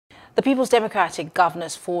The People's Democratic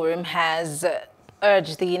Governors Forum has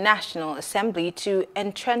urged the National Assembly to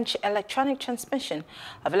entrench electronic transmission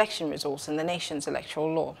of election results in the nation's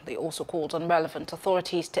electoral law. They also called on relevant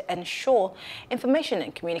authorities to ensure information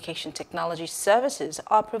and communication technology services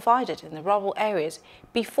are provided in the rural areas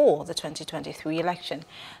before the 2023 election.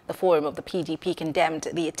 The Forum of the PDP condemned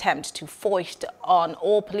the attempt to foist on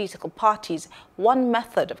all political parties one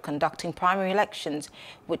method of conducting primary elections,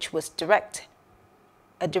 which was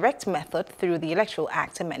a direct method through the Electoral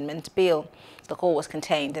Act Amendment Bill. The call was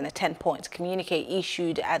contained in a 10-point communique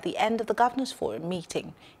issued at the end of the Governors Forum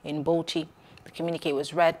meeting in Bauchi. The communique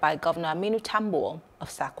was read by Governor Aminu Tambuwal of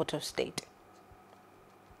Sokoto State.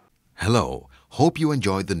 Hello, hope you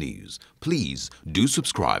enjoyed the news. Please do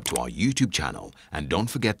subscribe to our YouTube channel and don't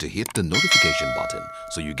forget to hit the notification button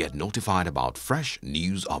so you get notified about fresh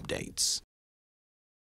news updates.